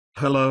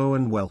Hello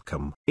and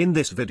welcome. In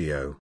this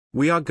video,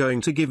 we are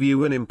going to give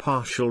you an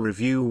impartial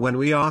review when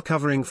we are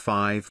covering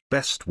 5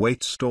 best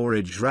weight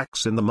storage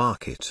racks in the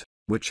market,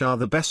 which are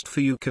the best for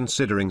you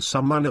considering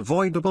some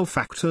unavoidable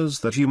factors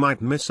that you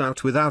might miss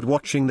out without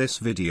watching this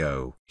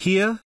video.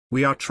 Here,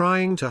 we are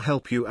trying to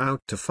help you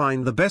out to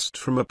find the best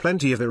from a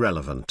plenty of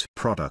irrelevant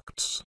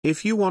products.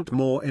 If you want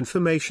more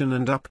information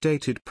and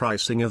updated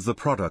pricing of the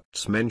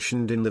products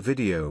mentioned in the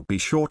video, be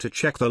sure to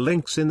check the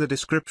links in the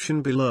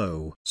description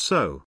below.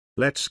 So,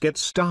 let's get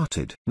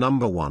started.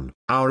 Number 1.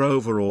 Our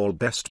overall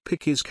best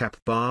pick is Cap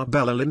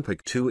Barbell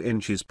Olympic 2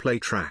 inches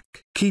plate rack.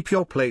 Keep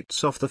your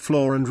plates off the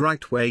floor and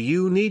right where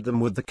you need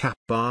them with the Cap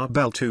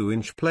Barbell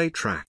 2-inch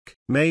plate rack.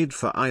 Made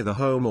for either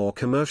home or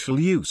commercial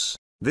use,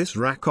 this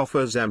rack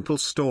offers ample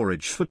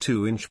storage for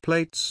 2-inch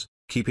plates,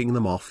 keeping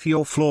them off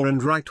your floor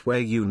and right where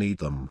you need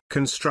them.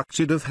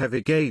 Constructed of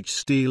heavy-gauge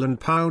steel and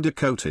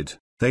powder-coated,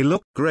 they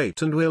look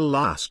great and will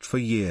last for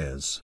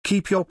years.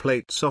 Keep your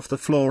plates off the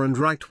floor and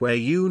right where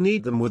you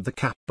need them with the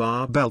Cap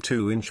Barbell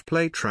 2-inch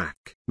plate rack.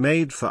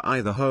 Made for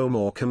either home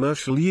or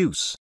commercial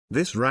use,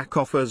 this rack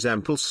offers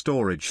ample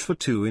storage for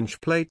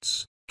 2-inch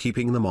plates,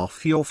 keeping them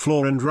off your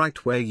floor and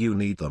right where you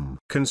need them.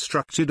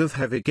 Constructed of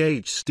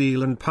heavy-gauge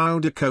steel and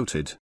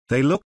powder-coated,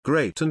 they look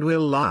great and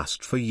will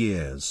last for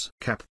years.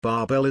 Cap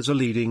Barbell is a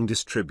leading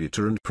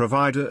distributor and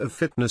provider of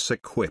fitness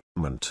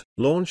equipment.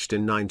 Launched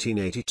in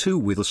 1982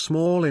 with a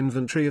small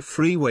inventory of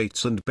free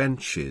weights and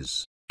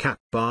benches, Cap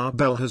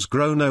Barbell has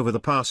grown over the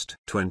past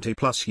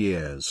 20+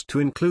 years to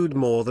include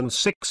more than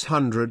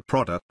 600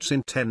 products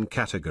in 10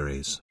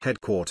 categories.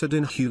 Headquartered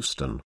in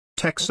Houston,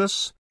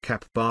 Texas,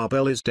 Cap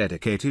Barbell is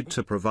dedicated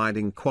to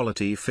providing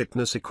quality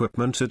fitness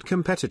equipment at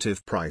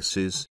competitive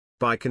prices,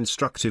 by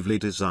constructively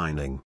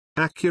designing,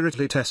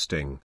 accurately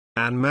testing,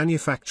 and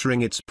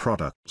manufacturing its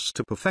products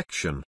to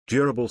perfection.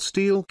 Durable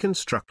steel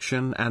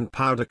construction and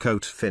powder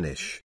coat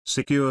finish,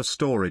 secure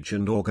storage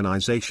and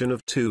organization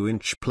of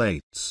 2-inch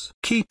plates.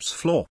 Keeps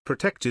floor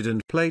protected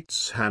and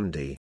plates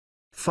handy.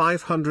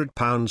 500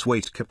 pounds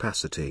weight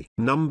capacity.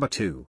 Number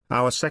 2.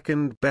 Our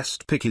second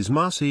best pick is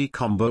Marcy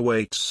Combo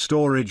Weight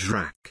Storage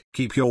Rack.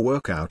 Keep your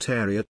workout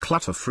area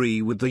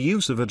clutter-free with the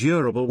use of a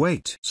durable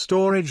weight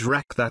storage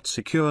rack that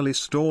securely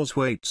stores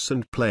weights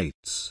and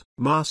plates.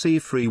 Marcy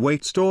free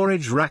weight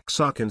storage racks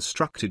are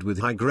constructed with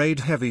high-grade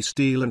heavy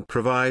steel and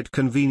provide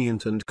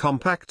convenient and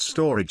compact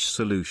storage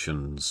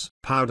solutions.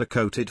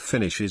 Powder-coated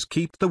finishes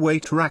keep the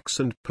weight racks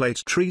and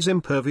plate trees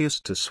impervious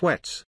to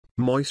sweat,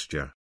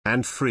 moisture,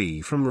 and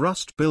free from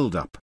rust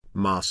buildup.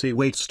 Marcy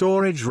weight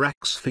storage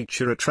racks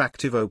feature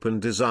attractive open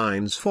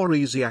designs for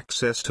easy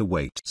access to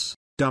weights,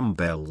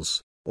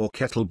 dumbbells, or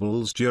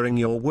kettlebells during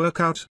your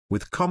workout.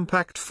 With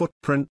compact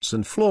footprints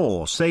and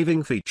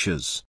floor-saving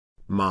features,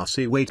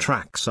 Marcy weight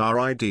racks are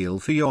ideal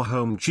for your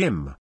home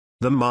gym.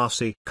 The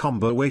Marcy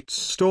Combo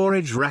Weights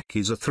Storage Rack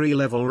is a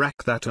 3-level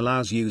rack that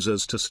allows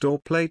users to store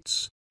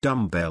plates,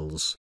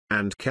 dumbbells,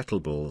 and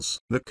kettlebells.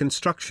 The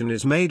construction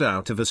is made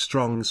out of a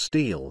strong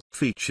steel.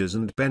 Features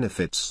and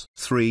benefits: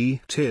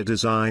 3-tier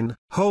design,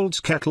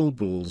 holds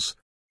kettlebells,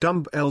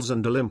 dumbbells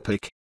and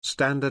Olympic,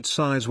 standard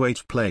size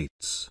weight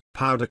plates.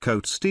 Powder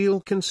coat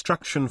steel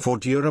construction for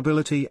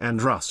durability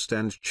and rust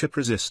and chip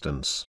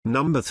resistance.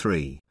 Number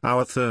 3.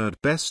 Our third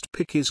best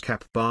pick is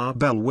Cap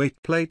Barbell Weight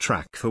Plate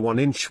Rack for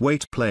 1-inch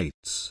weight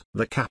plates.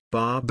 The Cap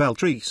Barbell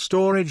Tree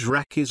Storage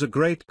Rack is a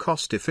great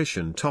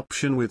cost-efficient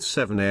option with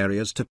 7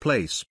 areas to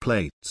place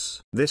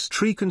plates. This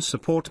tree can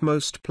support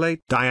most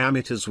plate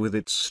diameters with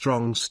its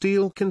strong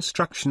steel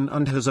construction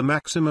and has a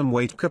maximum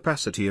weight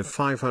capacity of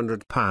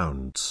 500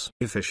 pounds.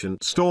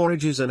 Efficient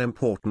storage is an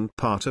important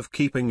part of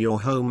keeping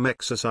your home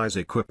exercise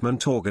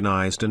equipment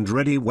organized and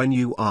ready when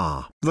you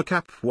are. The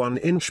Cap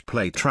 1-inch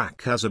plate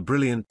rack has a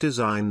brilliant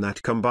design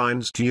that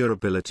combines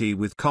durability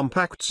with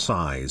compact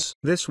size.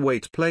 This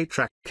weight plate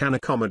rack can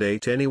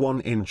accommodate any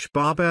 1-inch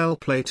barbell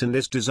plate and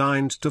is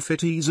designed to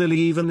fit easily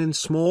even in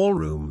small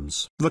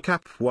rooms. The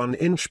Cap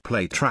 1-inch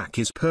plate rack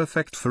is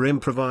perfect for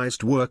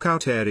improvised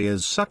workout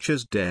areas such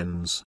as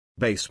dens,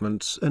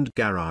 basements and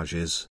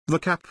garages. The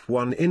Cap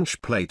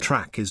 1-inch plate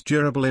rack is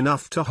durable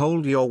enough to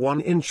hold your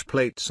 1-inch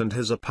plates and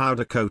has a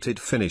powder-coated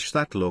finish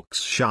that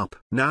looks sharp.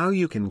 Now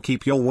you can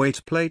keep your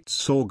weight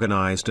plates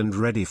organized and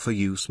ready for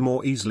use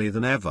more easily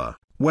than ever.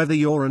 Whether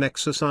you're an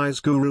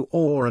exercise guru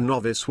or a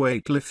novice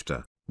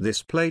weightlifter,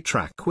 this plate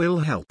rack will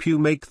help you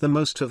make the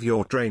most of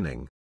your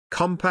training.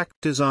 Compact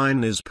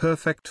design is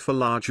perfect for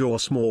large or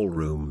small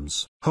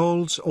rooms.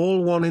 Holds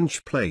all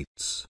 1-inch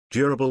plates.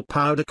 Durable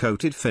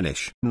powder-coated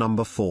finish.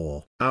 Number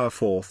 4. Our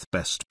fourth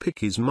best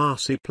pick is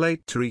Marcy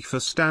Plate Tree for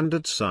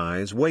standard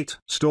size weight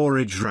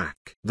storage rack.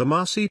 The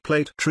Marcy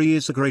Plate Tree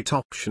is a great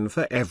option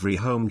for every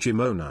home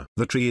gym owner.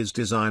 The tree is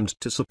designed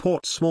to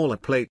support smaller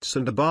plates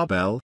and a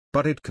barbell,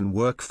 but it can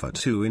work for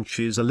 2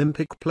 inches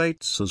Olympic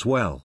plates as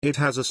well. It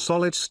has a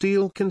solid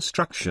steel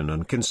construction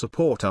and can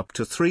support up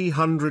to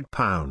 300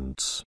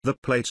 pounds. The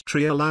plate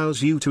tree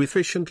allows you to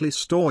efficiently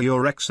store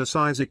your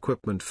exercise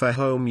equipment for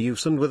home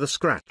use and with a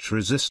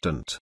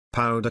scratch-resistant,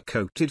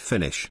 powder-coated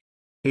finish.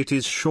 It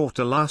is sure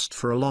to last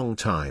for a long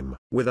time.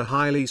 With a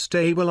highly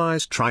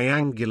stabilized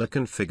triangular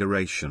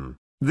configuration,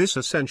 this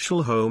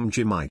essential home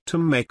gym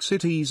item makes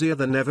it easier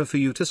than ever for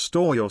you to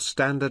store your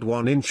standard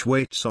 1-inch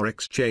weights or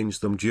exchange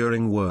them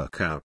during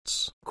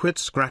workouts. Quit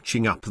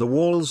scratching up the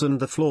walls and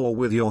the floor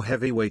with your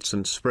heavy weights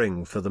and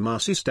spring for the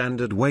massy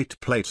standard weight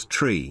plate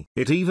tree.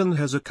 It even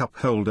has a cup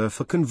holder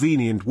for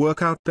convenient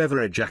workout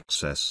beverage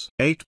access.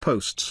 8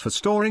 posts for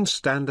storing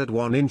standard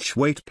 1-inch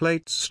weight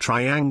plates.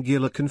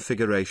 Triangular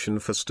configuration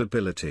for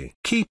stability.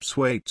 Keeps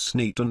weights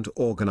neat and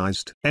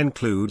organized.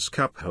 Includes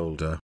cup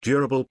holder.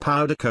 Durable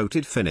powder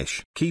coated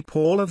finish. Keep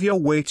all of your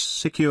weights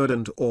secured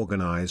and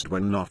organized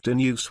when not in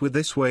use with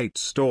this weight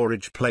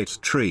storage plate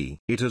tree.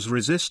 It is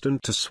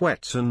resistant to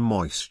sweat and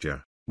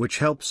moisture, which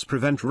helps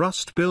prevent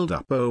rust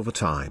buildup over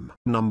time.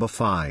 Number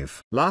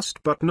 5. Last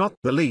but not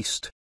the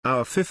least,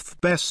 our 5th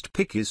best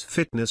pick is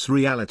Fitness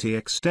Reality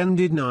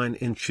Extended 9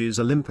 inches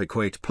Olympic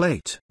Weight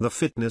Plate. The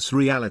Fitness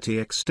Reality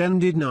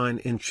Extended 9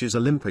 inches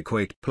Olympic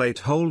Weight Plate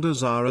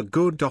holders are a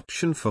good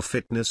option for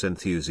fitness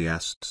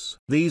enthusiasts.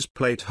 These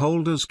plate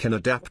holders can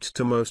adapt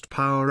to most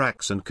power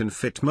racks and can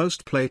fit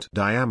most plate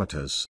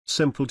diameters.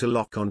 Simple to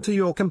lock onto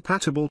your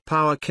compatible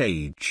power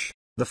cage.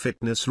 The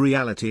Fitness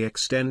Reality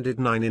Extended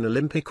 9 in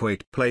Olympic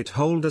Weight Plate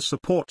holder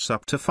supports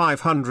up to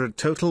 500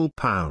 total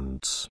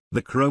pounds.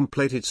 The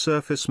chrome-plated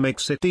surface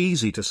makes it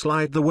easy to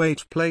slide the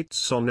weight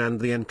plates on, and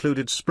the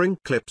included spring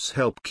clips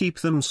help keep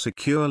them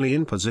securely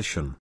in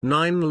position.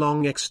 9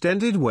 long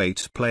extended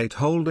weight plate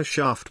holder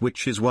shaft,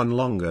 which is 1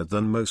 longer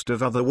than most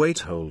of other weight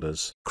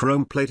holders.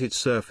 Chrome-plated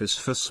surface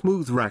for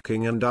smooth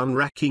racking and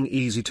unracking,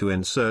 easy to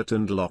insert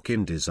and lock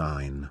in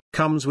design.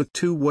 Comes with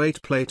 2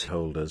 weight plate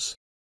holders.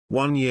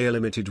 1-year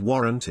limited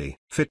warranty.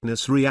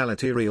 Fitness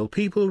Reality Real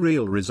People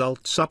Real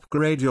Results.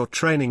 Upgrade your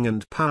training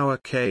and power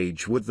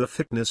cage with the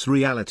Fitness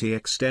Reality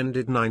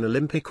Extended 9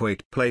 Olympic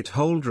Weight Plate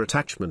Holder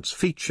attachments,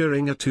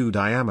 featuring a 2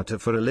 diameter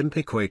for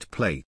Olympic weight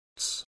plates.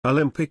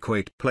 Olympic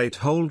weight plate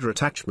holder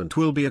attachment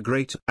will be a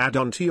great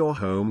add-on to your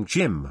home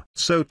gym.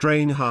 So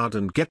train hard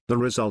and get the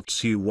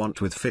results you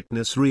want with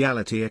Fitness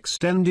Reality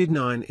Extended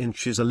 9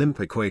 inches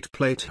Olympic weight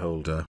plate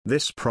holder.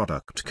 This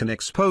product can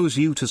expose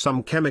you to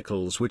some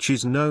chemicals, which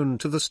is known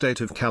to the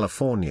state of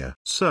California.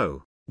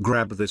 So,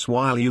 grab this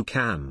while you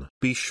can.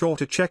 Be sure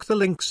to check the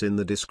links in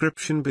the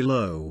description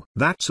below.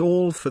 That's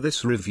all for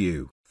this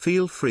review.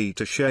 Feel free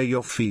to share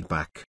your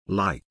feedback,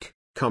 like,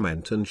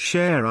 comment and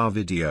share our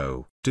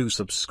video. Do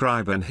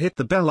subscribe and hit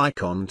the bell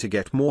icon to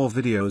get more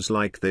videos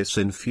like this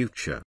in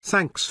future.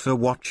 Thanks for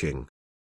watching.